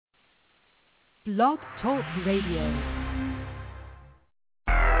Blog Talk Radio.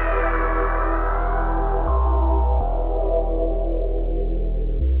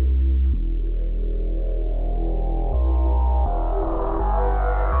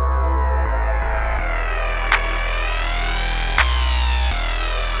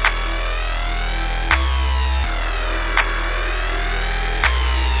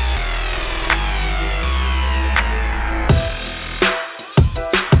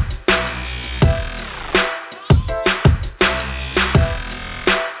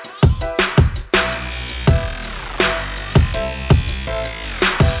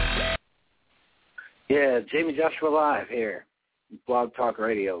 Jayme Joshua live here, Blog Talk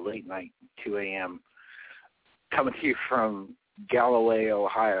Radio, late night, 2 a.m., coming to you from Galloway,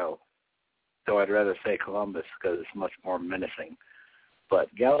 Ohio, though I'd rather say Columbus because it's much more menacing.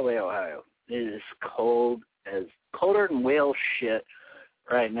 But Galloway, Ohio, it is colder than whale shit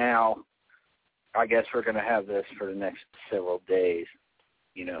right now. I guess we're going to have this for the next several days.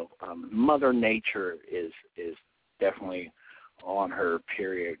 You know, Mother Nature is definitely on her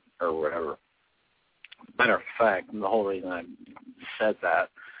period or whatever. Matter of fact, the whole reason I said that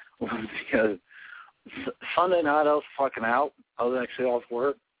was because Sunday night I was fucking out. I was actually off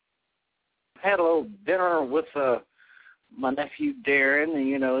work. I had a little dinner with my nephew Darren and,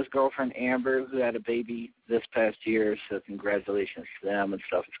 you know, his girlfriend Amber, who had a baby this past year, so congratulations to them and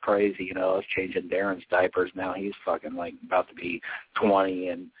stuff. It's crazy, you know. I was changing Darren's diapers. Now he's fucking, like, about to be 20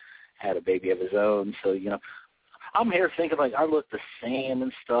 and had a baby of his own, so, you know. I'm here thinking, like, I look the same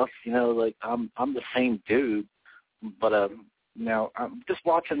and stuff, you know, like, I'm the same dude, but, you know, I'm just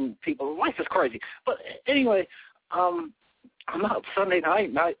watching people. Life is crazy. But anyway, I'm out Sunday night,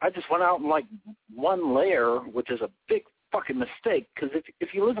 and I just went out in, like, one layer, which is a big fucking mistake, because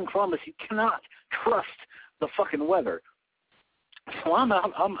if you live in Columbus, you cannot trust the fucking weather. So I'm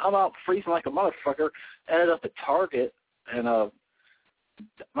out freezing like a motherfucker, ended up at Target, and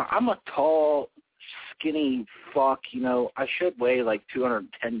I'm a tall, skinny fuck, you know. I should weigh like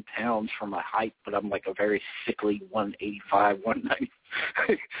 210 pounds for my height, but I'm like a very sickly 185,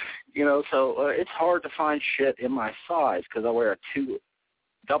 190. You know, so it's hard to find shit in my size because I wear a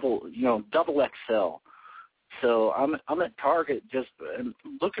double XL. So I'm at Target just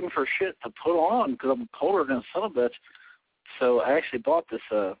looking for shit to put on because I'm colder than a son of a bitch. So I actually bought this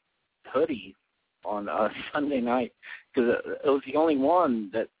hoodie on Sunday night because it was the only one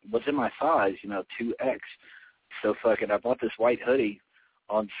that was in my size, you know, 2X. So fucking I bought this white hoodie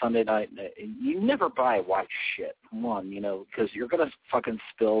on Sunday night. And you never buy white shit, one, you know, because you're going to fucking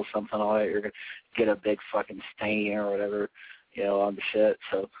spill something on it. You're going to get a big fucking stain or whatever, you know, on the shit.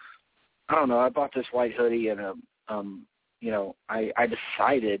 So I don't know. I bought this white hoodie and, you know, I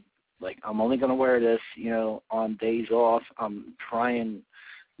decided, like, I'm only going to wear this, you know, on days off. I'm trying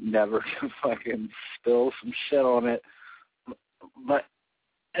never to fucking spill some shit on it. But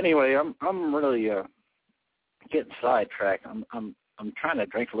anyway, I'm really getting sidetracked. I'm trying to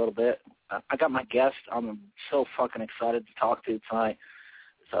drink a little bit. I got my guest I'm so fucking excited to talk to tonight.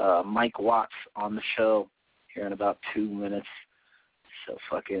 It's Mike Watts on the show here in about 2 minutes. So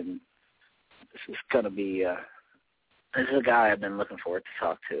fucking this is gonna be this is a guy I've been looking forward to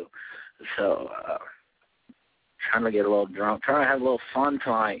talk to. So trying to get a little drunk, trying to have a little fun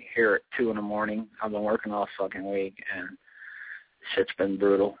tonight here at 2 in the morning. I've been working all fucking week, and shit's been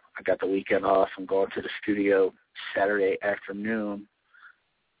brutal. I got the weekend off. I'm going to the studio Saturday afternoon,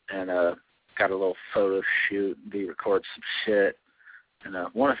 and got a little photo shoot, record some shit. And I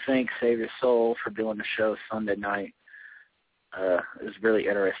want to thank Save Your Soul for doing the show Sunday night. It was really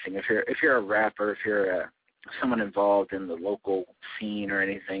interesting. If you're a rapper, if you're someone involved in the local scene or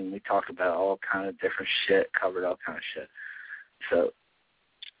anything, we talked about all kind of different shit, covered all kind of shit. So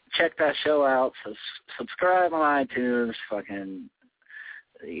check that show out. So subscribe on iTunes. Fucking,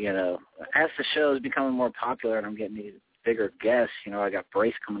 you know, as the show is becoming more popular and I'm getting these bigger guests, you know, I got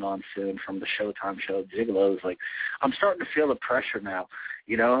Brace coming on soon from the Showtime show, Gigolos. Like, I'm starting to feel the pressure now.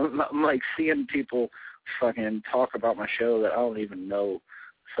 You know, I'm like seeing people fucking talk about my show that I don't even know.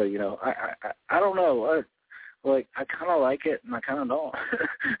 So, you know, I don't know. Like, I kind of like it, and I kind of don't.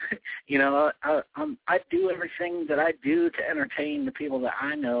 You know, I do everything that I do to entertain the people that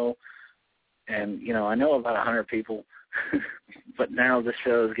I know, and, you know, I know about 100 people, but now the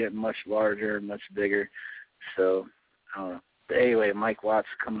show is getting much larger and much bigger, so, I don't know. But anyway, Mike Watts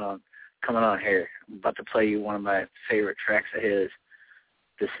coming on here. I'm about to play you one of my favorite tracks of his.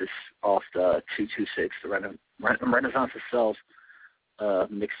 This is off the 226, the Renaissance Itself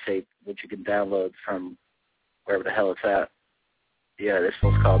mixtape, which you can download from wherever the hell it's at. Yeah, this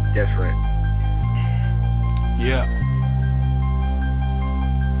one's called Different. Yeah.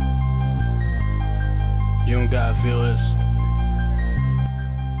 don't gotta feel this.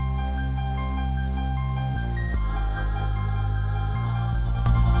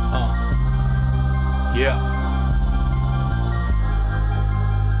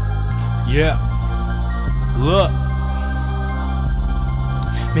 Yeah. Look.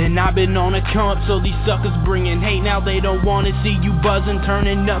 Man, I've been on a come up, so these suckers bringing hate. Now they don't wanna see you buzzing,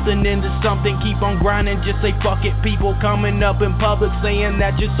 turning nothing into something. Keep on grinding, just say fuck it. People coming up in public saying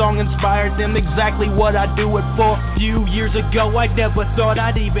that your song inspired them. Exactly what I do it for. Few years ago, I never thought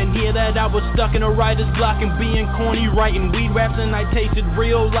I'd even hear that. I was stuck in a writer's block and being corny, writing weed raps, and I tasted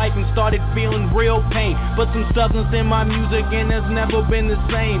real life and started feeling real pain. Put some substance in my music and it's never been the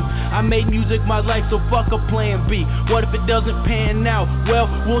same. I made music my life, so fuck a plan B. What if it doesn't pan out? Well,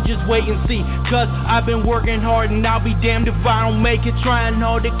 we'll just wait and see, cause I've been working hard and I'll be damned if I don't make it. Trying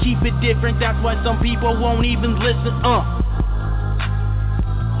hard to keep it different, that's why some people won't even listen.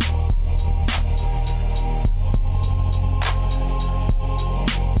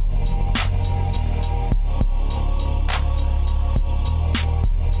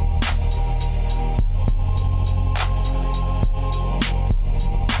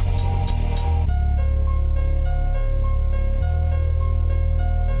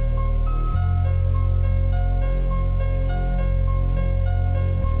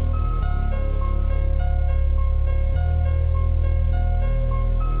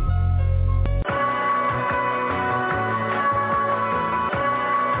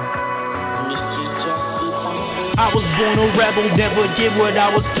 I was born a rebel, never did what I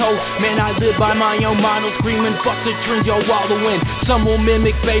was told. Man, I live by my own motto, screaming fuck the trend y'all wallowing. Some will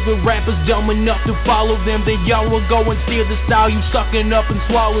mimic favorite rappers, dumb enough to follow them. Then y'all will go and steal the style you sucking up and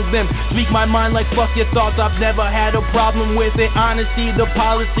swallow them. Speak my mind like fuck your thoughts, I've never had a problem with it. Honesty the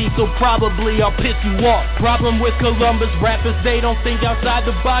policy, so probably I'll piss you off. Problem with Columbus rappers, they don't think outside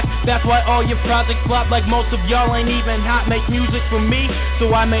the box. That's why all your projects flop, like most of y'all ain't even hot. Make music for me,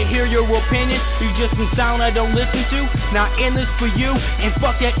 so I may hear your opinion. You just some sound I don't listen to, not in this for you, and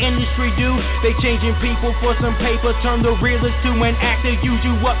fuck that industry, dude. They changing people for some paper, turn the realist to an actor. Use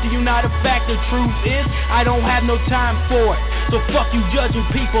you up to you, not a fact. The truth is, I don't have no time for it. So fuck you judging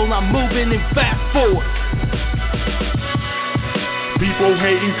people, I'm moving and fast forward. People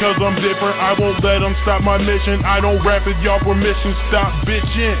hating cause I'm different, I won't let them stop my mission. I don't rap with y'all permission, stop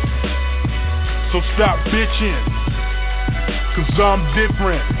bitching. So stop bitching, cause I'm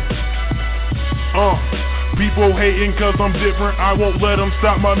different. People hating cause I'm different, I won't let them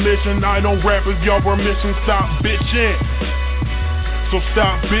stop my mission. I don't rap with y'all permission, stop bitching. So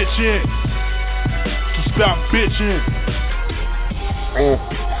stop bitching. So stop bitching.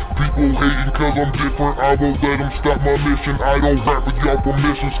 People hating cause I'm different, I won't let them stop my mission. I don't rap with y'all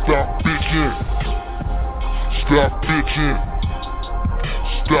permission, stop bitching. Stop bitching.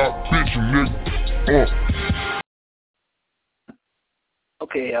 Stop bitching, nigga.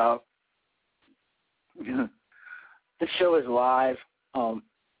 Okay, this show is live.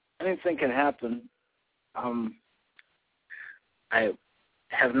 Anything can happen. I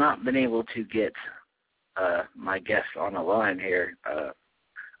have not been able to get my guest on the line here.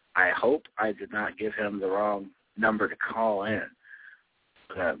 I hope I did not give him the wrong number to call in.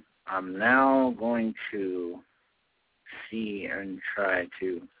 But I'm now going to see and try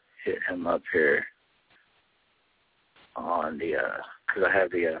to hit him up here on the, because I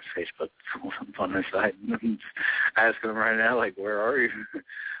have the Facebook on the side. Asking him right now, like, where are you?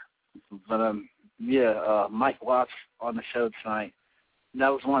 But, Mike Watts on the show tonight. That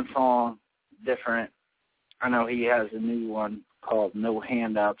was one song, different. I know he has a new one called No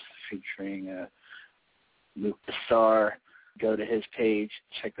Handouts featuring Luke the Star. Go to his page,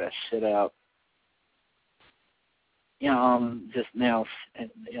 check that shit out. Just now,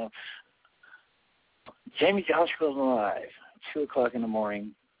 Jayme Joshua Live, 2 o'clock in the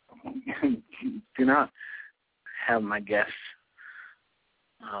morning. Do not have my guests.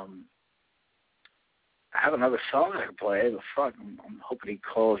 I have another song I can play, but fuck, I'm hoping he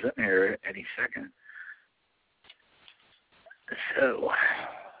calls in here any second. So,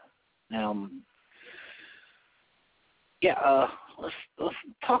 let's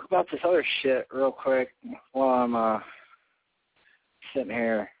talk about this other shit real quick while I'm sitting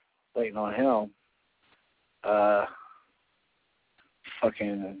here waiting on him.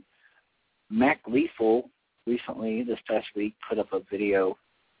 Fucking Mac Lethal recently, this past week, put up a video.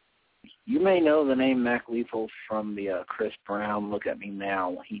 You may know the name Mac Lethal from the Chris Brown Look at Me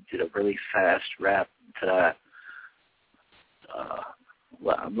Now. He did a really fast rap to that.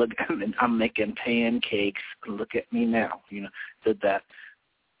 I'm making pancakes. Look at me now. Did that,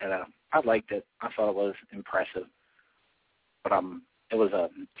 and I liked it. I thought it was impressive. But it was a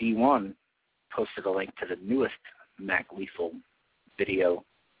D1 posted a link to the newest Mac Lethal video,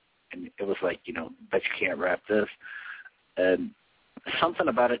 and it was like, bet you can't rap this. And something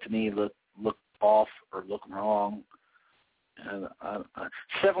about it to me looked off or looked wrong.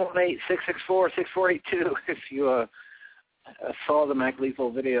 718-664-6482 if you saw the Mac Lethal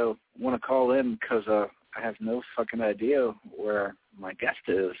video, want to call in, because I have no fucking idea where my guest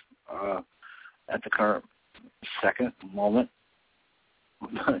is at the current second moment.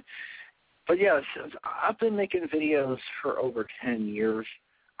 But yeah, I've been making videos for over 10 years.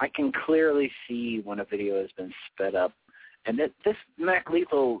 I can clearly see when a video has been sped up. And this Mac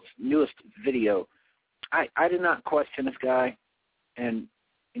Lethal's newest video, I did not question this guy. And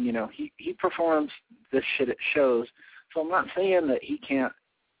he performs this shit at shows. So I'm not saying that he can't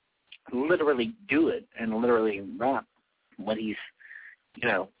literally do it and literally rap when he's,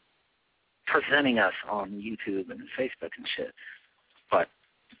 presenting us on YouTube and Facebook and shit. But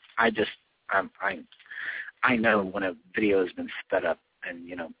I know when a video has been sped up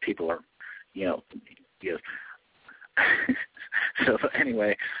and, people are, So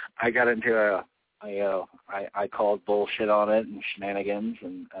anyway, I got into I called bullshit on it and shenanigans,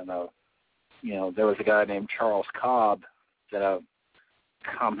 and there was a guy named Charles Cobb that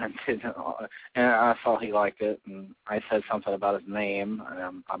commented on, and I saw he liked it, and I said something about his name,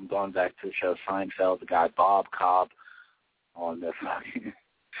 and I'm going back to the show Seinfeld, the guy Bob Cobb on this.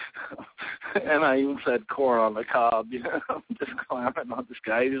 And I even said corn on the cob, just clowning on this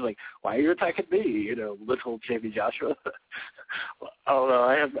guy. He's like, why are you attacking me, little Jayme Joshua? I don't know.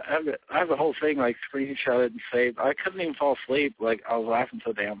 I have the whole thing like screenshotted and saved. I couldn't even fall asleep. Like, I was laughing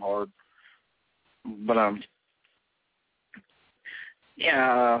so damn hard. But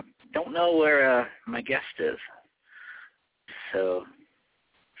don't know where my guest is. So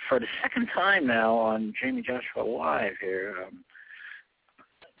for the second time now on Jayme Joshua Live here,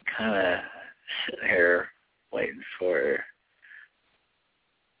 kind of sitting here waiting for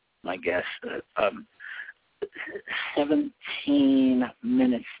my guest. 17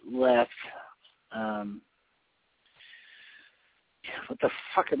 minutes left. What the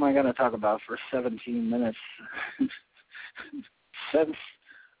fuck am I going to talk about for 17 minutes? Since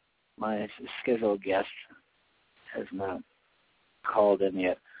my scheduled guest has not called in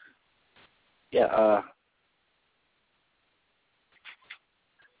yet. Yeah,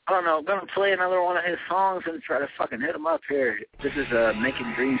 I don't know. I'm going to play another one of his songs and try to fucking hit him up here. This is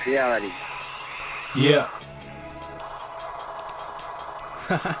Making Dreams Reality. Yeah.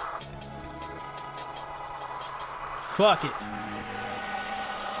 Fuck it.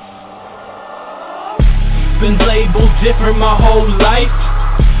 Been labeled different my whole life.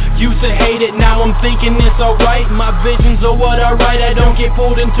 Used to hate it, now I'm thinking it's alright. My visions are what I write, I don't get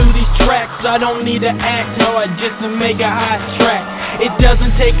pulled into these tracks. I don't need to act hard just to make a hot track. It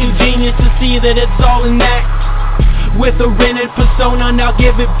doesn't take a genius to see that it's all an act. With a rented persona, now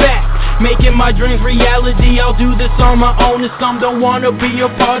give it back. Making my dreams reality, I'll do this on my own. If some don't wanna be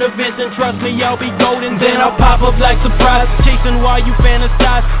a part of it, then trust me, I'll be golden. Then I'll pop up like surprise, chasing while you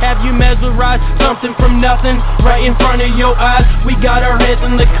fantasize. Have you mesmerized something from nothing right in front of your eyes? We got our heads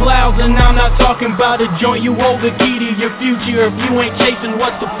in the clouds, and I'm not talking about a joint. You hold the key to your future. If you ain't chasing,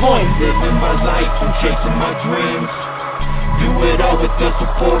 what's the point? Living my life and chasing my dreams. Do it all with the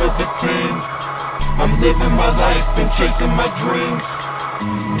support of the team. I'm living my life and chasing my dreams.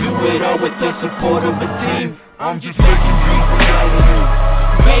 Do it all with the support of a team. I'm just making dreams reality.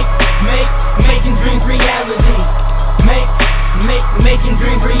 Making dreams reality. Making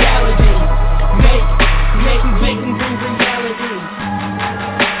dreams reality. Making dreams reality.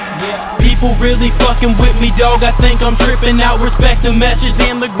 Yeah. People really fucking with me, dog. I think I'm tripping out. Respect the message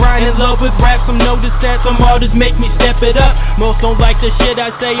and the grind. In love with rap. Some notice that some artists make me step it up. Most don't like the shit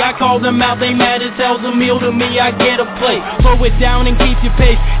I say. I call them out. They mad as hell's a meal to me. I get a plate. Slow it down and keep your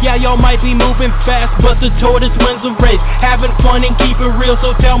pace. Yeah, y'all might be moving fast, but the tortoise wins the race. Having fun and keep it real.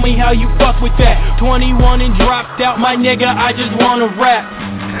 So tell me how you fuck with that. 21 and dropped out, my nigga. I just wanna rap.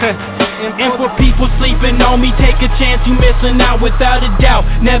 And for people sleeping on me, take a chance, you missing out without a doubt.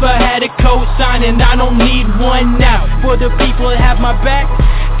 Never had a cosign and I don't need one now. For the people that have my back,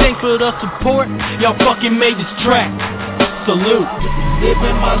 thanks for the support, y'all fucking made this track. Salute.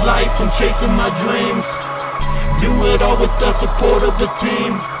 Living my life and chasing my dreams. Do it all with the support of the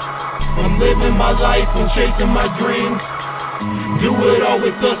team. I'm living my life and chasing my dreams. Do it all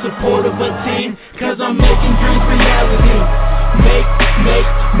with the support of a team. Cause I'm making dreams reality.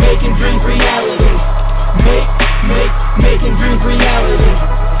 Making dreams reality. Making dreams reality.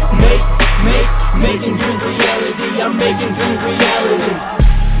 Making dreams reality. I'm making dreams reality.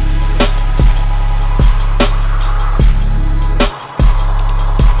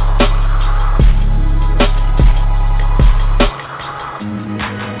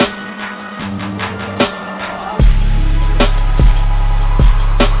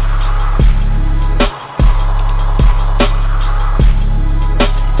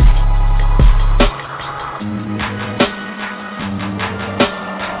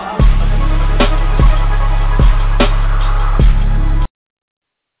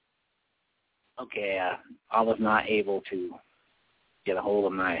 I was not able to get a hold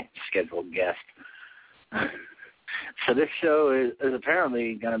of my scheduled guest. So this show is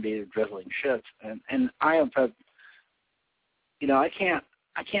apparently going to be drizzling shits, and I am, you know, I can't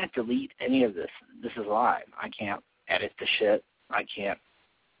delete any of this. This is live. I can't edit the shit. I can't.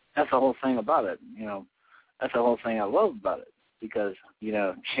 That's the whole thing about it. You know, that's the whole thing I love about it, because, you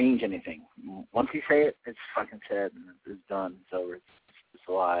know, change anything. Once you say it, it's fucking said, and it's done. It's over. It's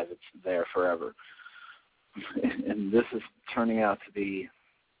alive. It's there forever. And this is turning out to be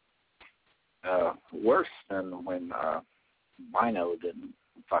worse than when Bino didn't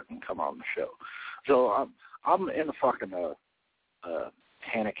fucking come on the show. So I'm in a fucking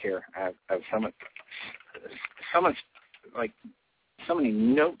panic here. I have so much, like, so many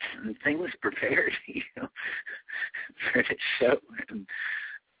notes and things prepared, you know, for this show,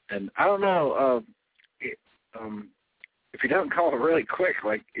 and I don't know if you don't call it really quick,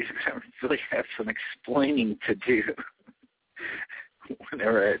 like, you're gonna really have some explaining to do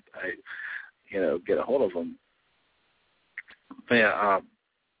whenever I you know, get a hold of them. But yeah,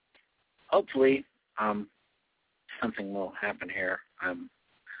 hopefully something will happen here. I'm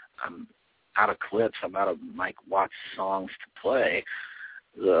out of clips. I'm out of Mike Watts songs to play.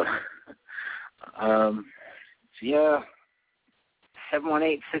 So yeah,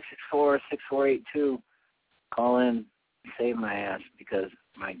 718-664-6482. Call in, save my ass, because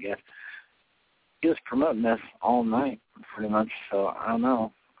my guest, he was promoting this all night, pretty much. So I don't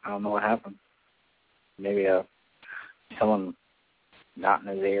know what happened. Maybe someone got in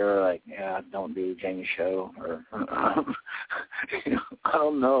his ear, like, yeah, don't do Jayme's show, or you know, I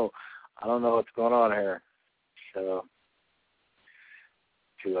don't know what's going on here. So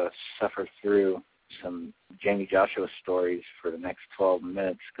to suffer through some Jayme Joshua stories for the next 12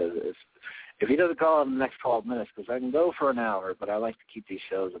 minutes, because if he doesn't call in the next 12 minutes, because I can go for an hour, but I like to keep these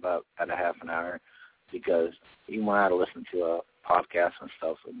shows about at a half an hour, because even when I listen to a podcast and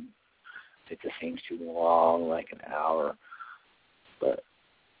stuff, and it just seems too long, like an hour. But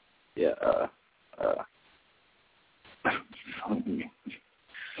yeah,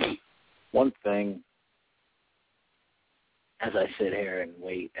 one thing, as I sit here and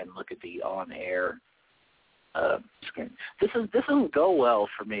wait and look at the on-air screen, this doesn't go well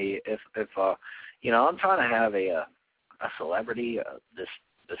for me. If you know, I'm trying to have a celebrity, this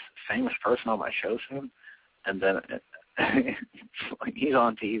famous person on my show soon, and then he's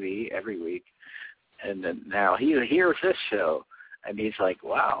on TV every week, and then now he hears this show, and he's like,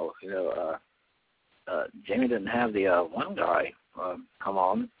 wow, you know, Jayme didn't have the one guy come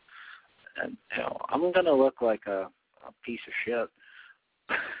on, and you know, I'm gonna look like a piece of shit.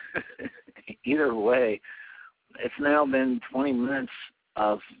 Either way, it's now been 20 minutes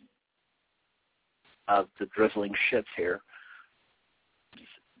of the drizzling shits here.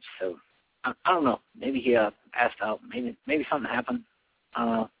 So I don't know. Maybe he passed out. Maybe something happened.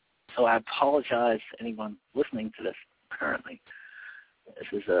 So I apologize to anyone listening to this currently. This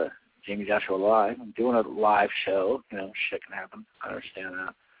is Jayme Joshua Live. I'm doing a live show. You know, shit can happen. I understand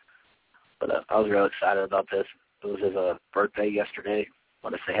that. But I was real excited about this. It was his birthday yesterday. I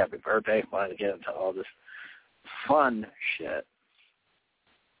wanted to say happy birthday. I wanted to get into all this fun shit.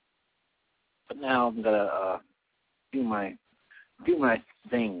 But now I'm going to do my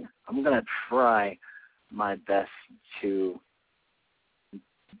thing. I'm going to try my best to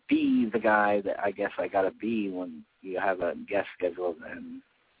be the guy that I guess I got to be when you have a guest scheduled and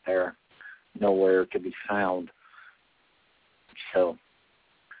they're nowhere to be found. So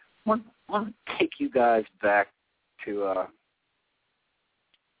I want to take you guys back to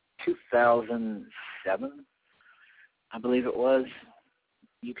 2007, I believe it was.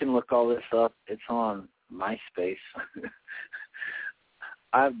 You can look all this up. It's on MySpace.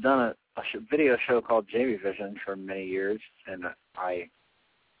 I've done a video show called Jayme Vision for many years, and I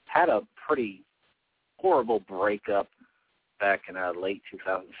had a pretty horrible breakup back in late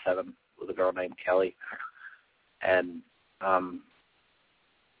 2007 with a girl named Kelly, and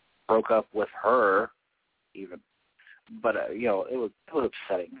broke up with her even. But, you know, it was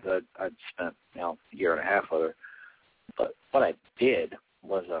upsetting because I'd spent, you know, a year and a half with her. But what I did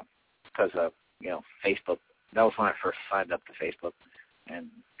was, because of, you know, Facebook, that was when I first signed up to Facebook, and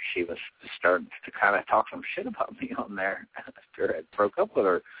she was starting to kind of talk some shit about me on there after I broke up with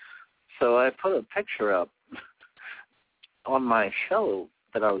her. So I put a picture up on my show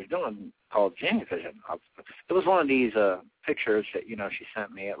that I was doing called Jayme Vision. It was one of these pictures that, you know, she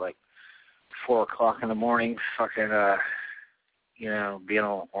sent me at like 4 o'clock in the morning, fucking, you know, being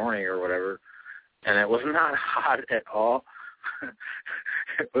all horny or whatever. And it was not hot at all.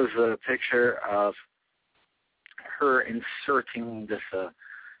 It was a picture of her inserting this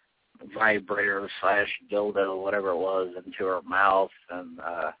vibrator / dildo, whatever it was, into her mouth. And,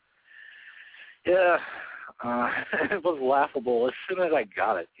 it was laughable as soon as I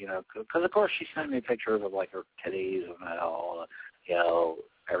got it, because, of course, she sent me pictures of, like, her titties and all,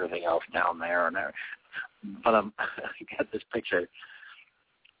 everything else down there. And there. But I got this picture.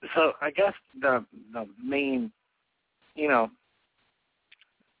 So I guess the main,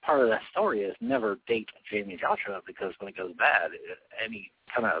 part of that story is never date Jayme Joshua, because when it goes bad, any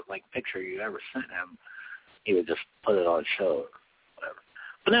kind of, like, picture you ever sent him, he would just put it on show or whatever.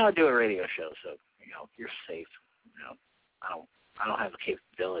 But now I do a radio show, so, you're safe. I don't have the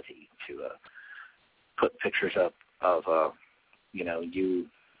capability to put pictures up of, you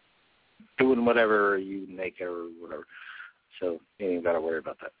doing whatever, you naked or whatever. So you ain't got to worry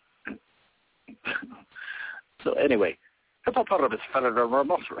about that. So anyway, hippopotamus predator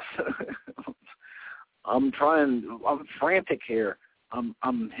rhinoceros. I'm frantic here. I'm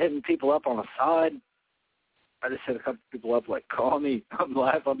hitting people up on the side. I just hit a couple people up, like, call me. I'm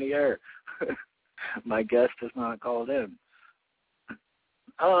live on the air. My guest is not called in.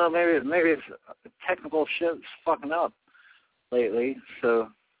 I don't know, maybe it's technical shit's fucking up lately. So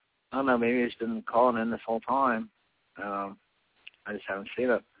I don't know, maybe he's been calling in this whole time. I just haven't seen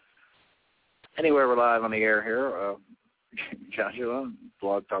it. Anyway, we're live on the air here. Joshua,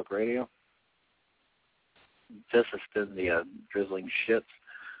 Blog Talk Radio. This has been the drizzling shits.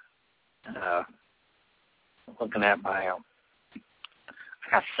 Looking at my, I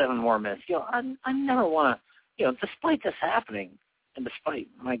got 7 more minutes. I never want to, despite this happening, and despite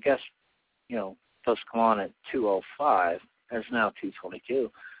my guest, supposed to come on at 2:05, there's now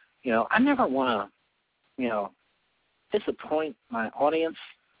 2:22. I never want to, disappoint my audience.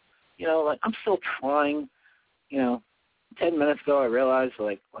 Like, I'm still trying. 10 minutes ago I realized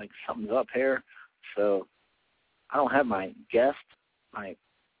like something's up here. So I don't have my guest. My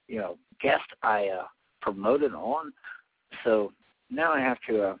guest I promoted on. So now I have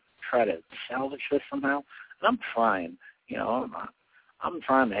to try to salvage this somehow. And I'm trying. I'm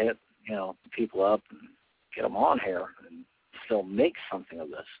trying to hit people up and get them on here and still make something of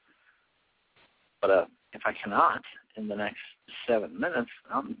this. But if I cannot in the next 7 minutes,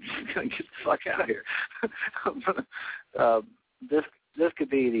 I'm just going to get the fuck out of here. This could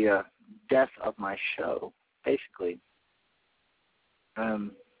be the death of my show, basically. Why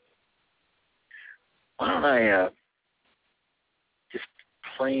don't I just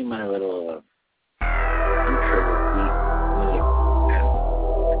play my little intro music,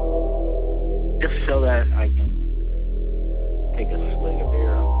 just so that I can take a swig of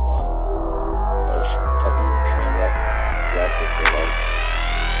beer.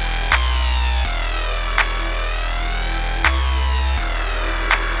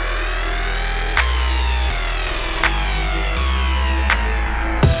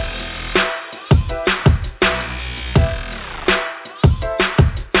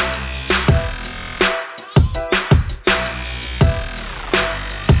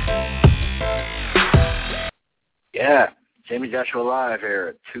 Yeah, Jayme Joshua live here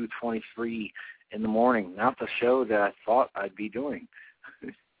at 2:23 in the morning. Not the show that I thought I'd be doing.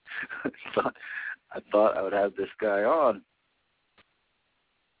 I thought I would have this guy on.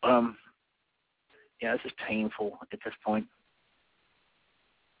 Yeah, this is painful at this point.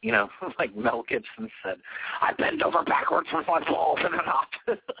 Like Mel Gibson said, I bend over backwards with my balls in a knot.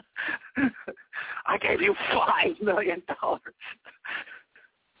 I gave you $5 million.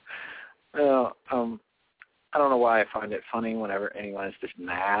 I don't know why I find it funny whenever anyone is just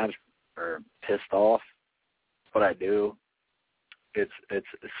mad or pissed off. What I do, it's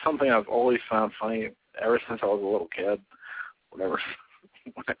something I've always found funny ever since I was a little kid. Whenever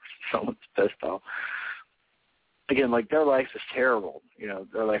someone's pissed off, again, like their life is terrible.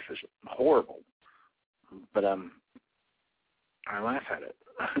 Their life is horrible. But I laugh at it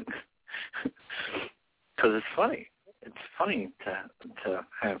because it's funny. It's funny to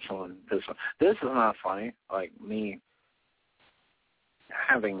have someone this. This is not funny. Like me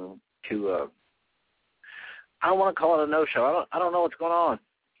having to. I don't want to call it a no-show. I don't know what's going on.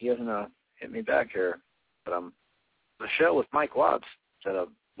 He hasn't hit me back here. But the show with Mike Watts that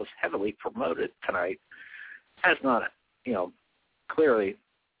was heavily promoted tonight has not, clearly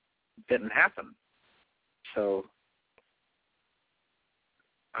didn't happen. So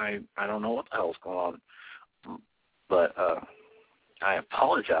I don't know what the hell's going on. But I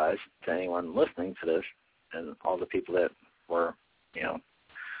apologize to anyone listening to this and all the people that were,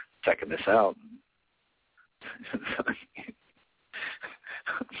 checking this out.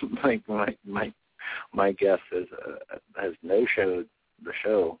 Like my guest has no-showed the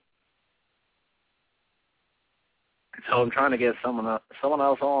show, so I'm trying to get someone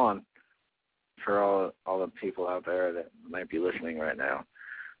else on for all the people out there that might be listening right now.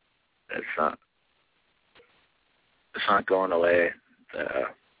 It's not going away.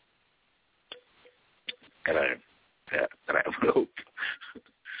 And I hope.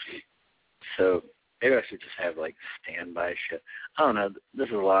 So maybe I should just have like standby shit. I don't know. This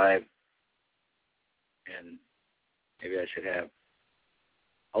is live, and maybe I should have.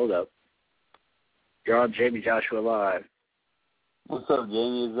 Hold up. You're on Jayme Joshua Live. What's up,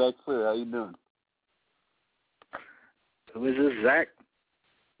 Jayme? It's Zach Flair. How you doing? Who is this, Zach?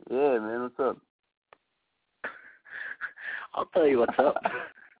 Yeah, man. What's up? I'll tell you what's up. I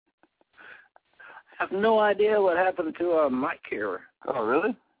have no idea what happened to Mike here. Oh,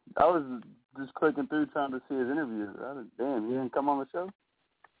 really? I was just clicking through trying to see his interview. Damn, he didn't come on the show?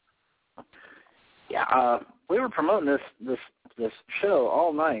 Yeah, we were promoting this show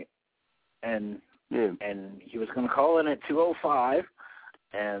all night, and he was going to call in at 2:05,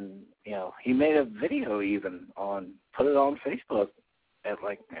 and he made a video even put it on Facebook at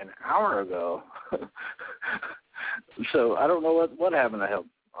like an hour ago. So I don't know what happened to him.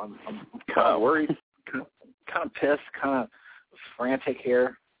 I'm kind of worried, kind of pissed, kind of frantic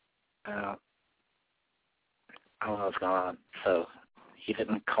here. I don't know what's going on. So he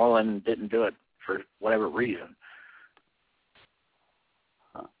didn't call in, didn't do it for whatever reason.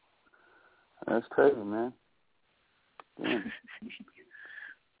 Huh. That's crazy, man. Damn.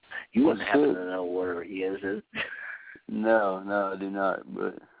 You wouldn't happen to know where he is? No, I do not.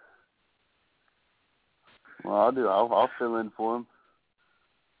 But I'll do. I'll fill in for him.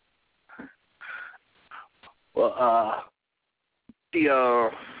 Well,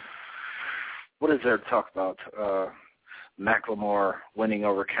 what is there to talk about? Macklemore winning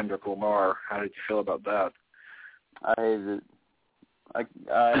over Kendrick Lamar. How did you feel about that? I hated it.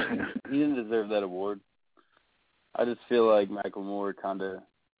 He didn't deserve that award. I just feel like Macklemore kind of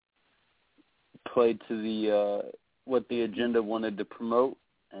played to the what the agenda wanted to promote,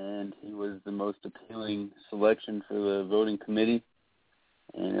 and he was the most appealing selection for the voting committee,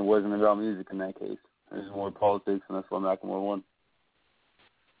 and it wasn't about music in that case. It was more politics, and that's why Macklemore won.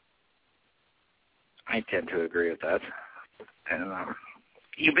 I tend to agree with that. And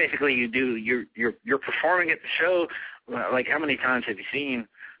you're performing at the show. Like, how many times have you seen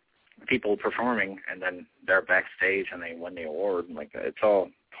people performing and then they're backstage and they win the award? Like, it's all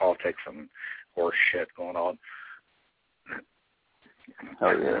politics and horse shit going on.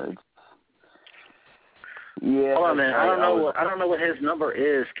 Oh yeah. Yeah. Hold on, man. I don't know what his number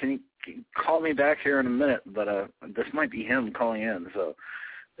is. Can you call me back here in a minute? But this might be him calling in. So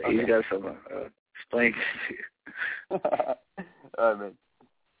okay. He's got some explaining to you. All right, man.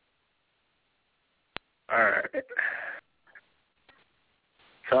 All right.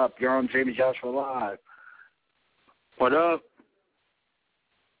 What's up? You're on Jayme Joshua Live. What up?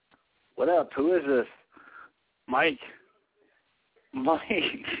 What up? Who is this? Mike.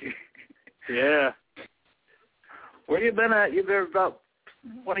 Yeah. Where you been at? You've been about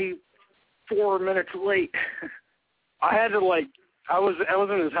 24 minutes late. I had to I was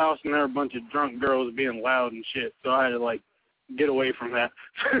in his house and there were a bunch of drunk girls being loud and shit, so I had to get away from that.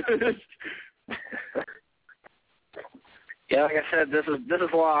 Yeah, like I said, this is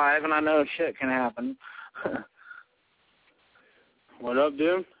live, and I know shit can happen. What up,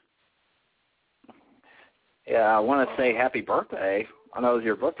 dude? Yeah, I want to say happy birthday. I know it was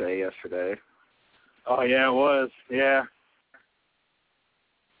your birthday yesterday. Oh yeah, it was. Yeah.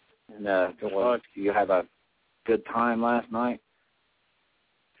 And you have a good time last night?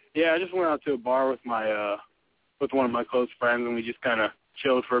 Yeah, I just went out to a bar with with one of my close friends, and we just kind of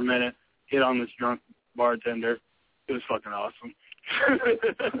chilled for a minute. Hit on this drunk bartender. It was fucking awesome.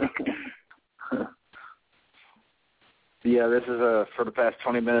 Yeah, this is for the past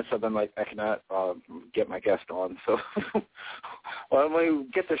 20 minutes I've been I cannot get my guest on. So well, when we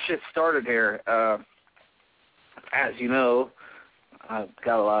get this shit started here, as you know, I've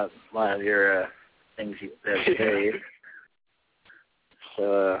got a lot of your things that you say.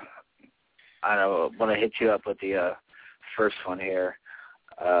 So I want to hit you up with the first one here.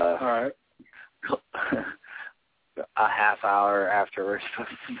 All right. A half hour after we're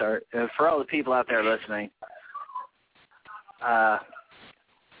supposed to start. And for all the people out there listening, because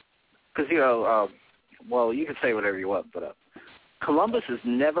well, you can say whatever you want, but Columbus is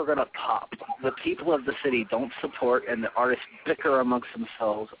never going to pop. The people of the city don't support, and the artists bicker amongst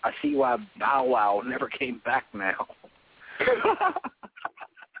themselves. I see why Bow Wow never came back now.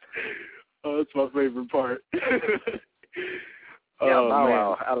 Oh, that's my favorite part. Yeah, Bow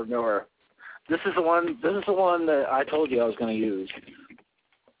Wow out of nowhere. This is the one that I told you I was going to use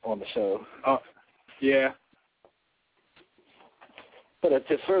on the show. Oh, yeah. But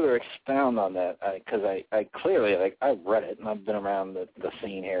to further expound on that, because I clearly, like, I've read it, and I've been around the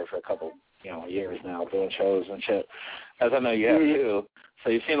scene here for a couple, years now, doing shows and shit, as I know you have too.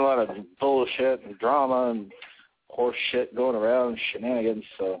 So you've seen a lot of bullshit and drama and horse shit going around, shenanigans.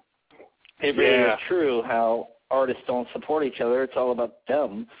 So it really is true how artists don't support each other. It's all about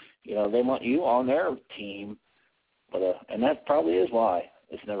them. They want you on their team, and that probably is why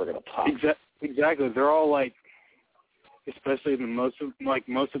it's never going to pop. Exactly. They're all like, especially most of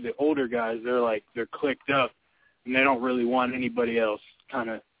the older guys, they're clicked up, and they don't really want anybody else kind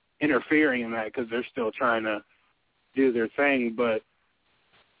of interfering in that because they're still trying to do their thing, but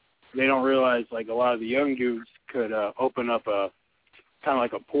they don't realize like a lot of the young dudes could open up a kind of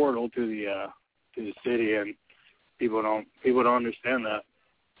like a portal to the city, and people don't understand that.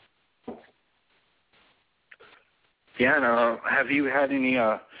 Yeah, no. Have you had any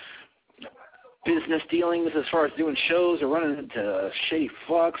business dealings as far as doing shows or running into shady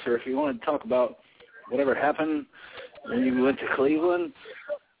fucks, or if you want to talk about whatever happened when you went to Cleveland,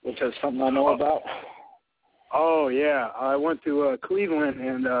 which is something I know about? Oh, yeah. I went to Cleveland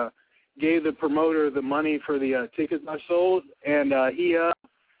and gave the promoter the money for the tickets I sold, and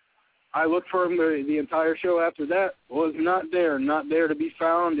I looked for him the entire show after that. Was not there to be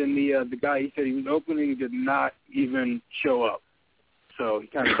found, and the guy he said he was opening did not even show up. So he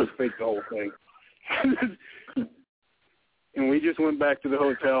kind of just faked the whole thing. And we just went back to the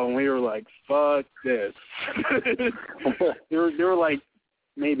hotel, and we were like, fuck this. There were like,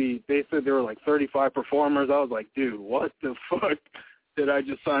 maybe, they said there were like 35 performers. I was like, dude, what the fuck did I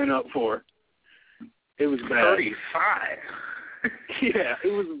just sign up for? It was bad. 35? Yeah,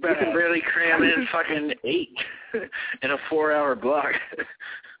 it was bad. You can barely cram in fucking 8 in a 4-hour block.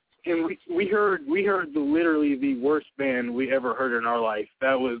 And we heard literally the worst band we ever heard in our life.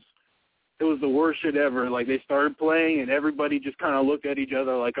 It was the worst shit ever. Like, they started playing, and everybody just kind of looked at each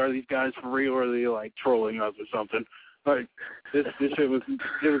other like, are these guys for real, or are they, like, trolling us or something? Like, this shit was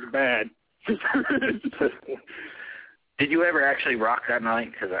bad. Did you ever actually rock that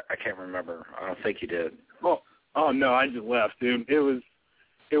night? Because I can't remember. I don't think you did. Oh no, I just left, dude. It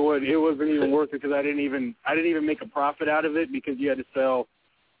wasn't even worth it because I didn't even make a profit out of it because you had to sell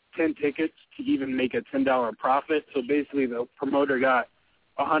 10 tickets to even make a $10 profit. So basically, the promoter got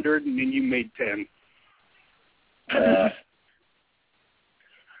 100, and then you made 10.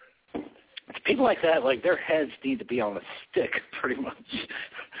 People like that, like, their heads need to be on a stick, pretty much,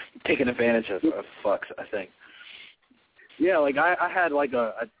 taking advantage of fucks, I think. Yeah, like, I had, like,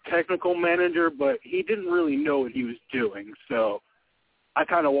 a technical manager, but he didn't really know what he was doing. So I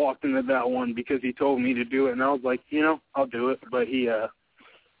kind of walked into that one because he told me to do it, and I was like, I'll do it. But he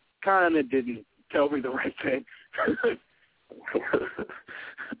kind of didn't tell me the right thing.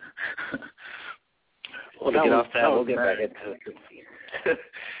 We'll get off that. We'll get back into it.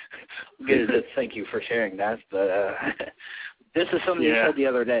 Good. Thank you for sharing that. But this is something you said the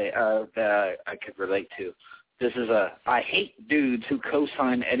other day that I could relate to. This is I hate dudes who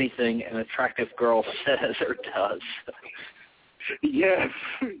co-sign anything an attractive girl says or does. Yes.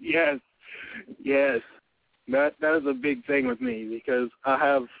 That is a big thing with me because I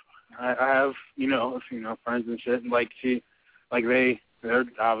have friends and shit, and they're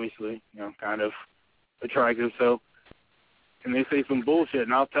obviously kind of attractive, so, and they say some bullshit,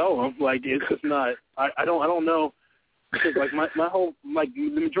 and I'll tell them like it's just not. I don't know because like my whole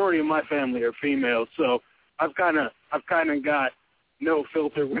the majority of my family are female, so I've kind of got no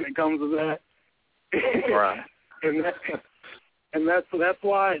filter when it comes to that. Right. and that's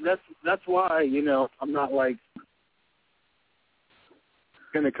why I'm not like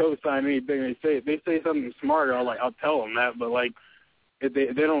gonna co-sign anything they say. If they say something smarter, I'll tell them that. But like if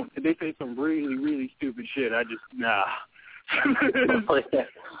they say some really, really stupid shit, I just nah.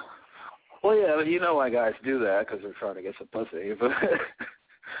 Well, yeah, but why guys do that because they're trying to get some pussy. But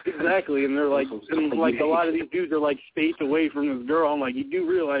exactly, and they're like a lot of these dudes are like states away from this girl. I'm like, you do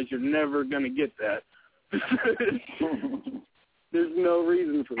realize you're never gonna get that. There's no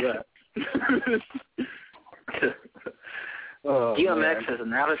reason for that. DMX is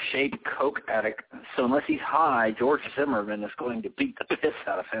an out-of-shape coke addict, so unless he's high, George Zimmerman is going to beat the piss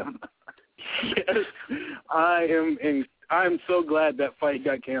out of him. Yes, I'm so glad that fight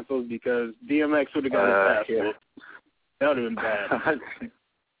got canceled because DMX would have got his ass whooped. That would have been bad.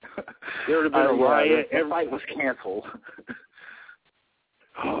 There would have been a riot. The fight was canceled.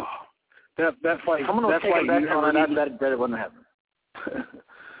 Oh, that fight. Someone was taking back on it. I bet it wouldn't happen.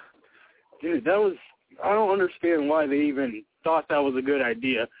 Dude, that was. I don't understand why they even thought that was a good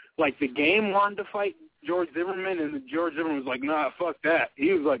idea. Like, the Game wanted to fight George Zimmerman, and George Zimmerman was like, nah, fuck that.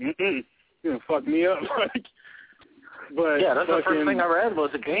 He was like, you're going to fuck me up. Like, But yeah, that's the first thing I read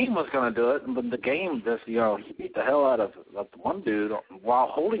was the Game was going to do it, but the Game just, he beat the hell out of the one dude while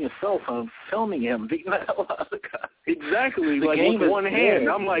holding his cell phone, filming him, beating the hell out of the guy. Exactly, like with one hand.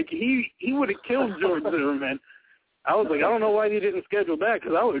 I'm like, he would have killed George Zimmerman. I was like, I don't know why he didn't schedule that,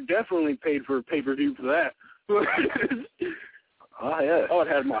 because I would have definitely paid for a pay-per-view for that. Oh, yeah. I would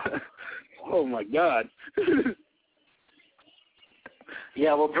have had my, oh, my God.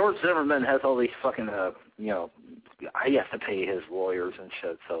 Yeah, well, George Zimmerman has all these fucking, he has to pay his lawyers and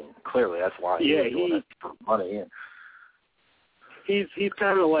shit, so clearly that's why he's doing it for money. And he's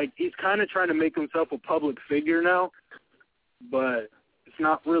kind of trying to make himself a public figure now, but it's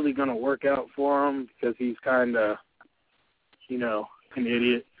not really going to work out for him because he's kind of, an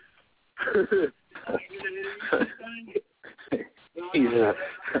idiot.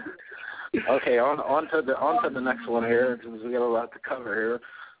 Okay, on to the next one here, because we got a lot to cover here.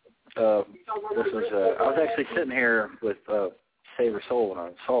 This is I was actually sitting here with Save Your Soul when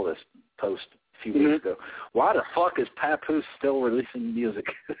I saw this post a few weeks ago. Why the fuck is Papoose still releasing music?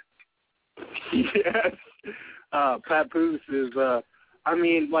 Yes, Papoose is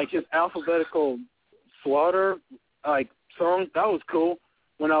his Alphabetical Slaughter song, that was cool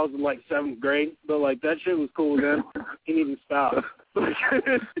when I was in 7th grade, but that shit was cool then. He needed to stop.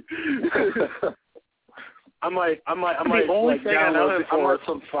 I might. The only thing I know him for is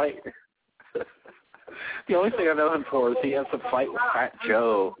some fight. The only thing I know him for is he has some fight with Fat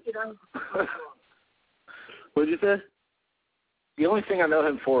Joe. What'd you say? The only thing I know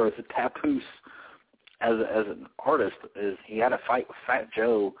him for is Papoose as an artist is he had a fight with Fat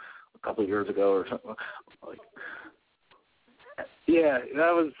Joe a couple of years ago or something. Yeah,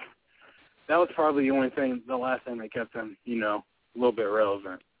 that was probably the last thing that kept him, a little bit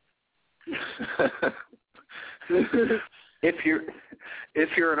relevant. If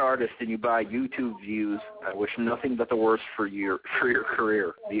you're an artist and you buy YouTube views, I wish nothing but the worst for your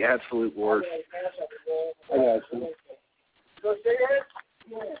career. The absolute worst. I got you.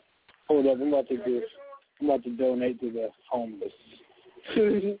 Hold up, I'm about to donate to the homeless.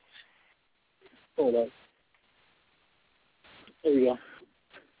 Hold up. There you go.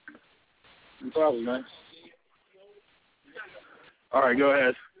 No problem, man. All right, go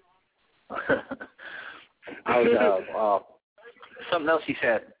ahead. Something else he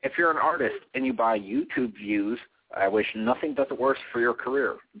said. If you're an artist and you buy YouTube views, I wish nothing but the worst for your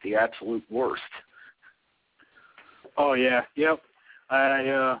career. The absolute worst. Oh, yeah. Yep.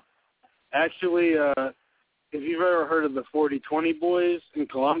 I actually, if you've ever heard of the 4020 boys in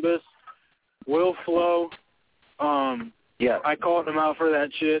Columbus, Will Flow, yeah, I called him out for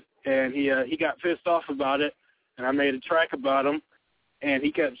that shit, and he got pissed off about it, and I made a track about him, and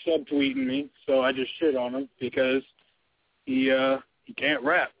he kept subtweeting me, so I just shit on him because he can't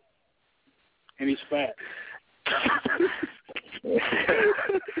rap, and he's fat.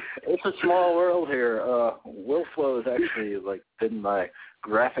 It's a small world here. Will Flow has actually been my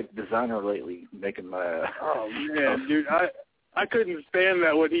graphic designer lately, making my. Oh man, dude, I couldn't stand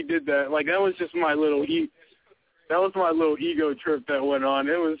that when he did that. That was just my little ego trip that went on.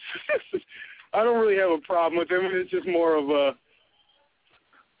 It was. I don't really have a problem with him. It's just more of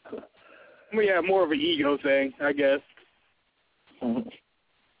an ego thing, I guess.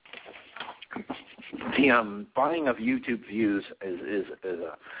 The buying of YouTube views is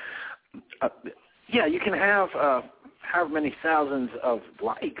you can have however many thousands of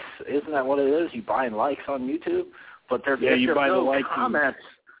likes. Isn't that what it is? You buying likes on YouTube, but there's no comments.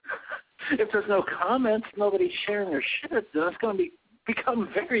 If there's no comments, nobody's sharing their shit. Then it's going to become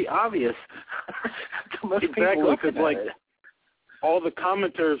very obvious to most people. Because all the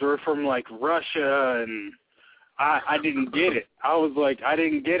commenters were from Russia, and I didn't get it. I was I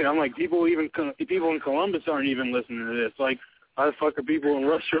didn't get it. I'm people in Columbus aren't even listening to this. Why the fuck are people in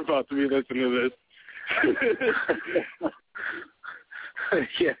Russia about to be listening to this?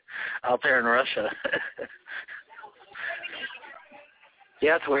 Yeah, out there in Russia.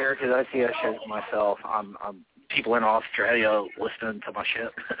 Yeah, it's weird because I see that shit myself. I'm people in Australia listening to my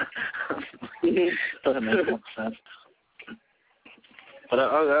shit. Doesn't make much sense. But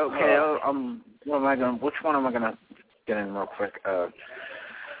okay, which one am I gonna get in real quick? That's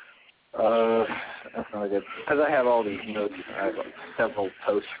not good because I have all these notes. I have several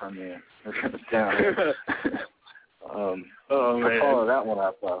posts from you down here. I'll follow that one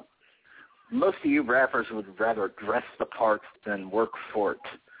up. Most of you rappers would rather dress the part than work for it.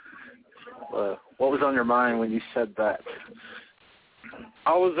 What was on your mind when you said that?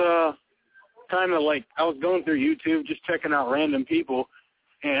 I was I was going through YouTube just checking out random people,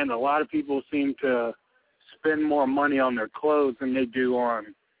 and a lot of people seem to spend more money on their clothes than they do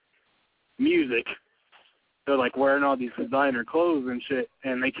on music. they're like wearing all these designer clothes and shit,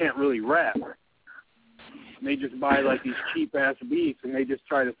 and they can't really rap. And they just buy like these cheap ass beats, and they just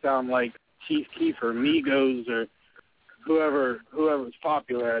try to sound like Chief Keef or Migos or whoever was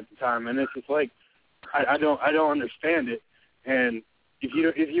popular at the time. And it's just like I don't understand it. And if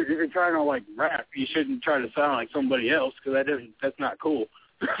you're trying to like rap, you shouldn't try to sound like somebody else, because that's not cool.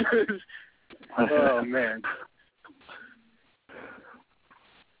 Oh man.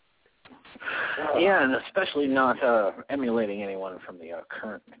 Yeah, and especially not emulating anyone from the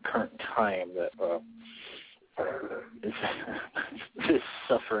current time that is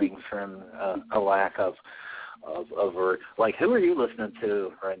suffering from a lack of like, who are you listening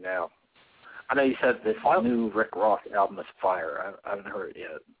to right now? I know you said this new Rick Ross album is fire. I haven't heard it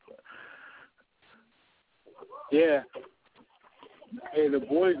yet. Yeah. Hey, the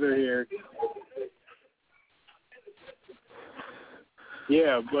boys are here.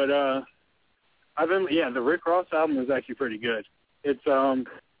 Yeah, but the Rick Ross album is actually pretty good. It's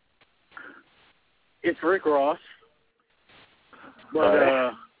Rick Ross,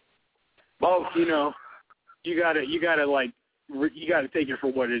 but well, you know, you gotta take it for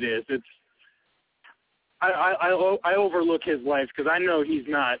what it is. It's I overlook his life because I know he's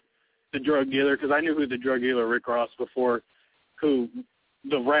not the drug dealer, because I knew who the drug dealer Rick Ross before who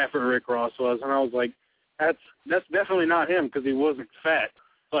the rapper Rick Ross was, and I was like, that's definitely not him, because he wasn't fat.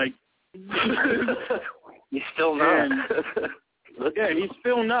 Like, he's still not. Yeah, he's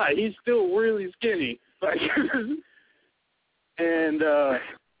still not. He's still really skinny. Like, and the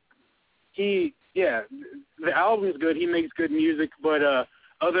album's good. He makes good music, but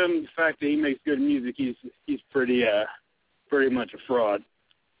other than the fact that he makes good music, he's pretty much a fraud.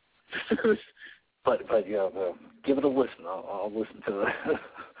 but yeah, give it a listen. I'll listen to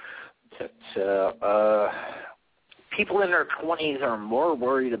it. People in their 20s are more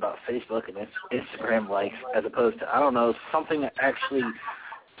worried about Facebook and Instagram likes as opposed to, I don't know, something that actually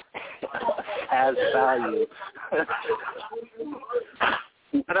has value.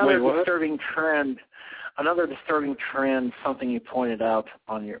 Another disturbing trend, something you pointed out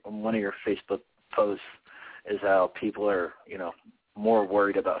on one of your Facebook posts, is how people are, more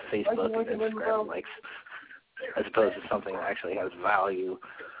worried about Facebook and Instagram likes as opposed to something that actually has value.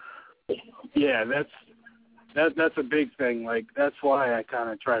 Yeah, that's a big thing. Like, that's why I kind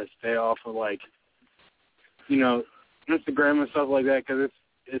of try to stay off of, like, Instagram and stuff like that, because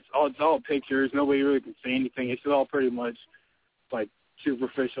it's all pictures. Nobody really can say anything. It's all pretty much like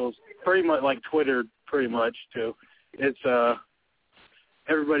superficial. Pretty much like Twitter, pretty much too. It's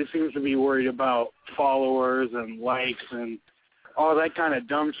everybody seems to be worried about followers and likes and all that kind of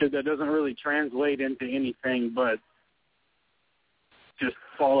dumb shit that doesn't really translate into anything but just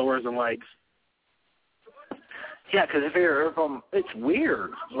followers and likes. Yeah, because it's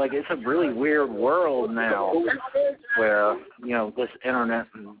weird. Like, it's a really weird world now where, this internet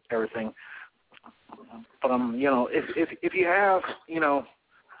and everything. But, if you have,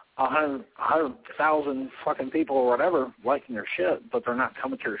 100,000 fucking people or whatever liking your shit, but they're not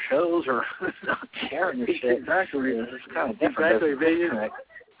coming to your shows or not sharing your shit. Exactly. It's kind of different.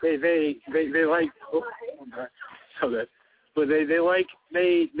 Exactly. They like, so good. But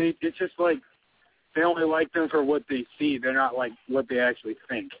it's just like, they only like them for what they see. They're not like what they actually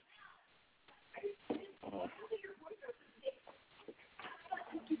think.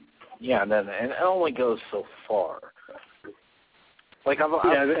 Yeah, and it only goes so far. Like, I've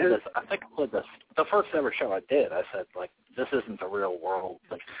said this. I think I said this. The first ever show I did, I said, like, this isn't the real world.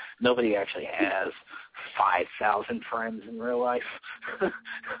 Like, nobody actually has 5,000 friends in real life.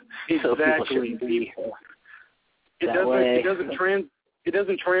 So people shouldn't be that way. It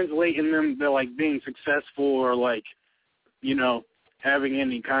doesn't translate in them. They're like being successful or like, having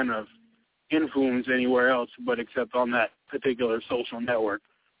any kind of influence anywhere else, but except on that particular social network.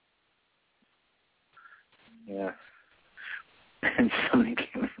 Yeah. And somebody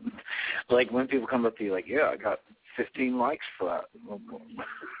like when people come up to you like, yeah, I got 15 likes for that.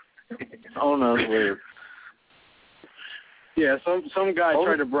 Oh no, it's weird. Yeah, some guy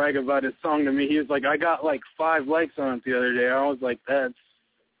tried to brag about his song to me. He was like, I got like 5 likes on it the other day. I was like, that's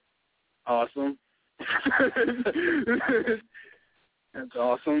awesome. That's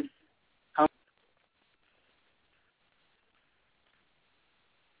awesome.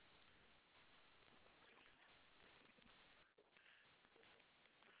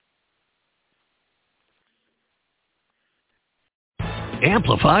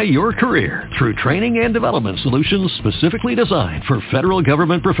 Amplify your career through training and development solutions specifically designed for federal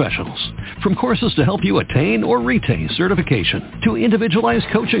government professionals. From courses to help you attain or retain certification, to individualized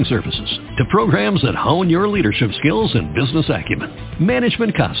coaching services, to programs that hone your leadership skills and business acumen,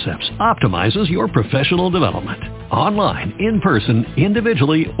 Management Concepts optimizes your professional development. Online, in person,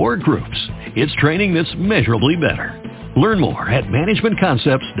 individually, or groups, it's training that's measurably better. Learn more at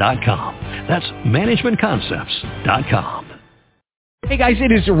managementconcepts.com. That's managementconcepts.com. Hey guys,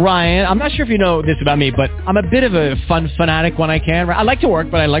 it is Ryan. I'm not sure if you know this about me, but I'm a bit of a fun fanatic when I can. I like to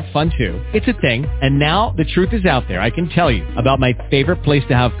work, but I like fun too. It's a thing. And now the truth is out there. I can tell you about my favorite place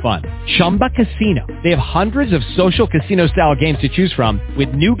to have fun. Chumba Casino. They have hundreds of social casino style games to choose from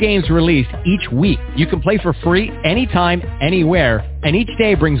with new games released each week. You can play for free anytime, anywhere. And each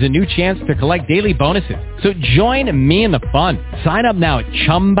day brings a new chance to collect daily bonuses. So join me in the fun. Sign up now at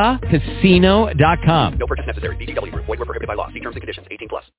ChumbaCasino.com. No purchase necessary. VGW Group. Void where prohibited by law. See terms and conditions. 18+.